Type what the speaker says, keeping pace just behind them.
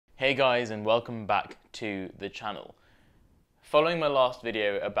Hey guys, and welcome back to the channel. Following my last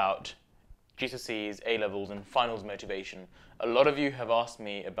video about GCSEs, A-levels and finals motivation, a lot of you have asked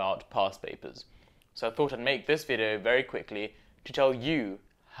me about past papers. So I thought I'd make this video very quickly to tell you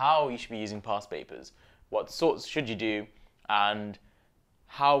how you should be using past papers, what sorts should you do, and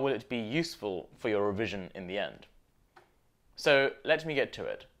how will it be useful for your revision in the end. So let me get to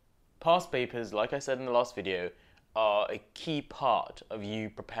it. Past papers, like I said in the last video, are a key part of you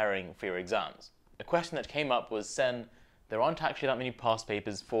preparing for your exams. A question that came up was, Sen, there aren't actually that many past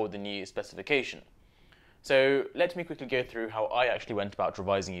papers for the new specification. So let me quickly go through how I actually went about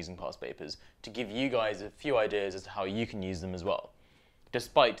revising using past papers to give you guys a few ideas as to how you can use them as well,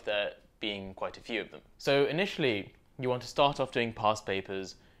 despite there being quite a few of them. So initially, you want to start off doing past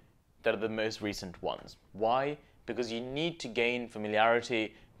papers that are the most recent ones. Why? Because you need to gain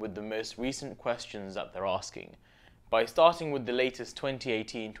familiarity with the most recent questions that they're asking. By starting with the latest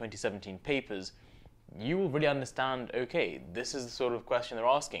 2018, 2017 papers, you will really understand, okay, this is the sort of question they're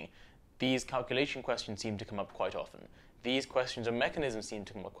asking. These calculation questions seem to come up quite often. These questions or mechanisms seem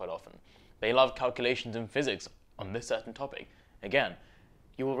to come up quite often. They love calculations in physics on this certain topic. Again,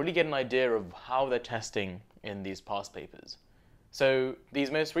 you will really get an idea of how they're testing in these past papers. So these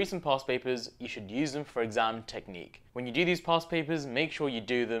most recent past papers, you should use them for exam technique. When you do these past papers, make sure you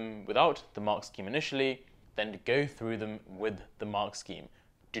do them without the mark scheme initially, then go through them with the mark scheme.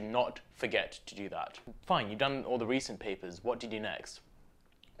 Do not forget to do that. Fine, you've done all the recent papers, what do you do next?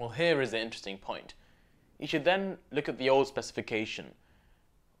 Well, here is the interesting point. You should then look at the old specification.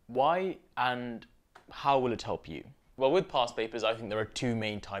 Why and how will it help you? Well, with past papers, I think there are two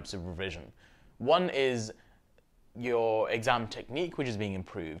main types of revision. One is your exam technique, which is being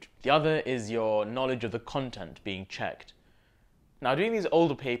improved. The other is your knowledge of the content being checked. Now, doing these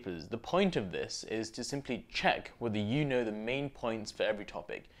older papers, the point of this is to simply check whether you know the main points for every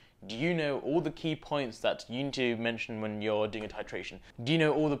topic. Do you know all the key points that you need to mention when you're doing a titration? Do you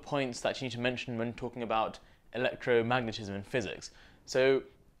know all the points that you need to mention when talking about electromagnetism in physics? So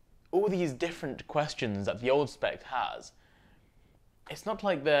all these different questions that the old spec has, it's not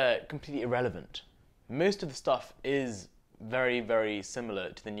like they're completely irrelevant. Most of the stuff is very, very similar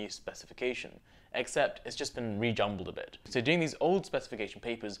to the new specification, except it's just been rejumbled a bit. So doing these old specification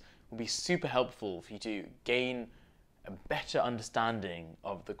papers will be super helpful for you to gain a better understanding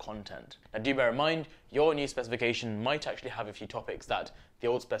of the content. Now do bear in mind, your new specification might actually have a few topics that the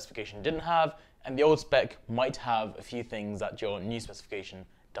old specification didn't have, and the old spec might have a few things that your new specification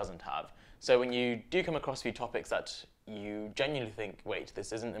doesn't have. So when you do come across a few topics that you genuinely think, wait,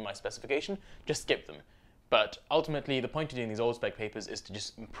 this isn't in my specification, just skip them. But ultimately, the point of doing these old spec papers is to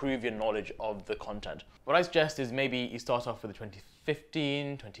just improve your knowledge of the content. What I suggest is maybe you start off with the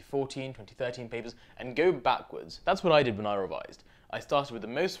 2015, 2014, 2013 papers and go backwards. That's what I did when I revised. I started with the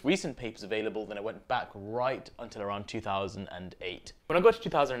most recent papers available, then I went back right until around 2008. When I got to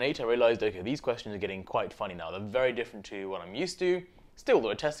 2008, I realized, okay, these questions are getting quite funny now. They're very different to what I'm used to. Still, they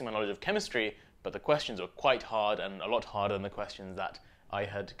were testing my knowledge of chemistry, but the questions were quite hard and a lot harder than the questions that I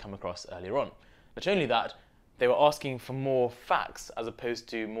had come across earlier on. Not only that, they were asking for more facts as opposed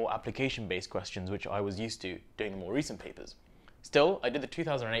to more application-based questions, which I was used to doing the more recent papers. Still, I did the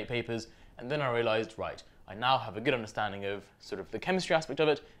 2008 papers, and then I realized, right, I now have a good understanding of sort of the chemistry aspect of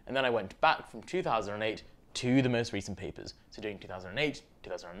it, and then I went back from 2008 to the most recent papers. So doing 2008,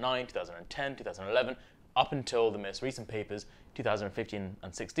 2009, 2010, 2011, up until the most recent papers, 2015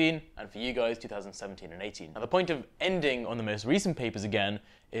 and 16, and for you guys, 2017 and 18. Now the point of ending on the most recent papers again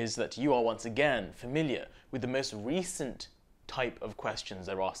is that you are once again familiar with the most recent type of questions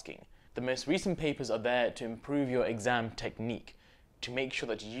they're asking. The most recent papers are there to improve your exam technique, to make sure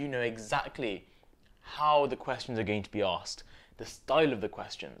that you know exactly how the questions are going to be asked, the style of the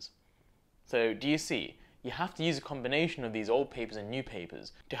questions. So do you see? You have to use a combination of these old papers and new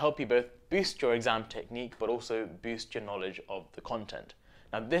papers to help you both boost your exam technique but also boost your knowledge of the content.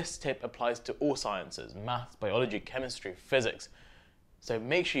 Now this tip applies to all sciences, maths, biology, chemistry, physics. So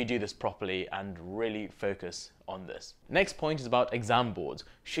make sure you do this properly and really focus on this. Next point is about exam boards.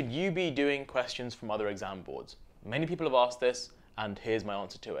 Should you be doing questions from other exam boards? Many people have asked this and here's my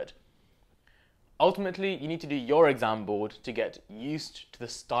answer to it. Ultimately, you need to do your exam board to get used to the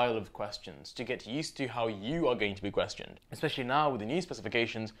style of questions, to get used to how you are going to be questioned. Especially now with the new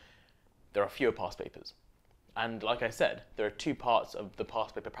specifications, there are fewer past papers. And like I said, there are two parts of the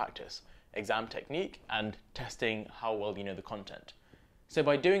past paper practice, exam technique and testing how well you know the content. So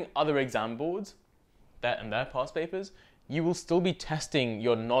by doing other exam boards and their past papers, you will still be testing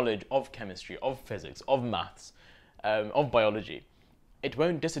your knowledge of chemistry, of physics, of maths, of biology. It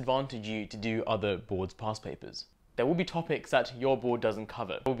won't disadvantage you to do other boards past papers. there will be topics that your board doesn't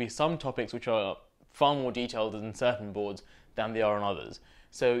cover. There will be some topics which are far more detailed in certain boards than they are on others.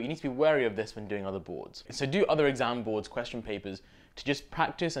 So you need to be wary of this when doing other boards. So do other exam boards, question papers, to just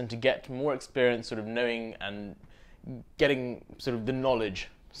practice and to get more experience sort of knowing and getting sort of the knowledge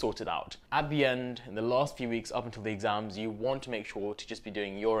sorted out. At the end, in the last few weeks up until the exams, you want to make sure to just be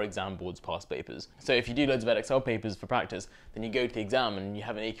doing your exam board's past papers. So if you do loads of Excel papers for practice, then you go to the exam and you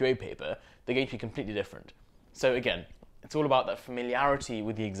have an AQA paper, they're going to be completely different. So again, it's all about that familiarity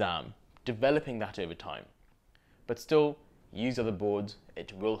with the exam, developing that over time. But still, use other boards,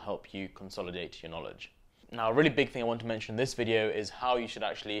 it will help you consolidate your knowledge. Now, a really big thing I want to mention in this video is how you should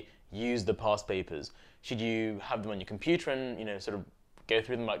actually use the past papers. Should you have them on your computer and, sort of go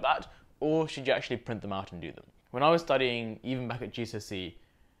through them like that, or should you actually print them out and do them? When I was studying, even back at GCSE,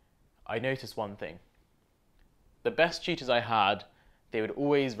 I noticed one thing. The best tutors I had, they would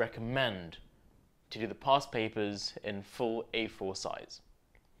always recommend to do the past papers in full A4 size.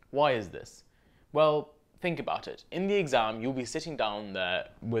 Why is this? Well, think about it. In the exam, you'll be sitting down there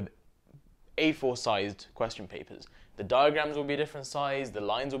with A4 sized question papers. The diagrams will be a different size, the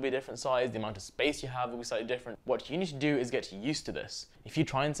lines will be a different size, the amount of space you have will be slightly different. What you need to do is get used to this. If you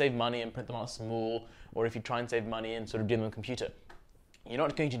try and save money and print them out small, or if you try and save money and sort of do them on a computer, you're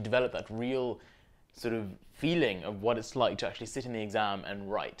not going to develop that real sort of feeling of what it's like to actually sit in the exam and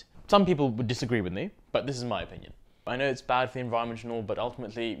write. Some people would disagree with me, but this is my opinion. I know it's bad for the environment and all, but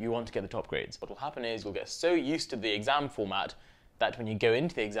ultimately you want to get the top grades. What will happen is you'll get so used to the exam format that when you go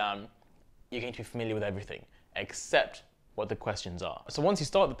into the exam, you're going to be familiar with everything, except what the questions are. So once you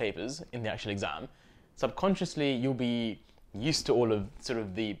start the papers in the actual exam, subconsciously you'll be used to all of sort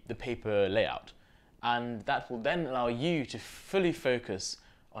of the paper layout. And that will then allow you to fully focus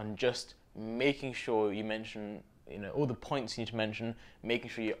on just making sure you mention all the points you need to mention, making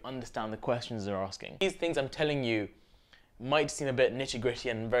sure you understand the questions they're asking. These things I'm telling you might seem a bit nitty-gritty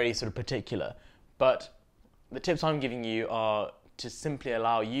and very sort of particular, but the tips I'm giving you are to simply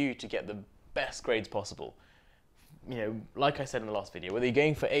allow you to get the best grades possible. Like I said in the last video, whether you're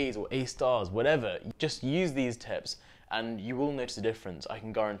going for A's or A stars, whatever, just use these tips and you will notice a difference, I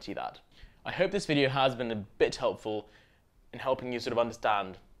can guarantee that. I hope this video has been a bit helpful in helping you sort of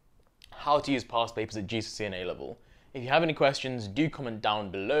understand how to use past papers at GCSE and A-level. If you have any questions, do comment down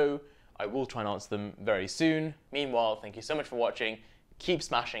below. I will try and answer them very soon. Meanwhile, thank you so much for watching, keep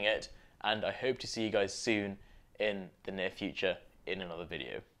smashing it, and I hope to see you guys soon in the near future in another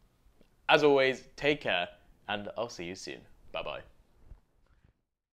video. As always, take care, and I'll see you soon. Bye-bye.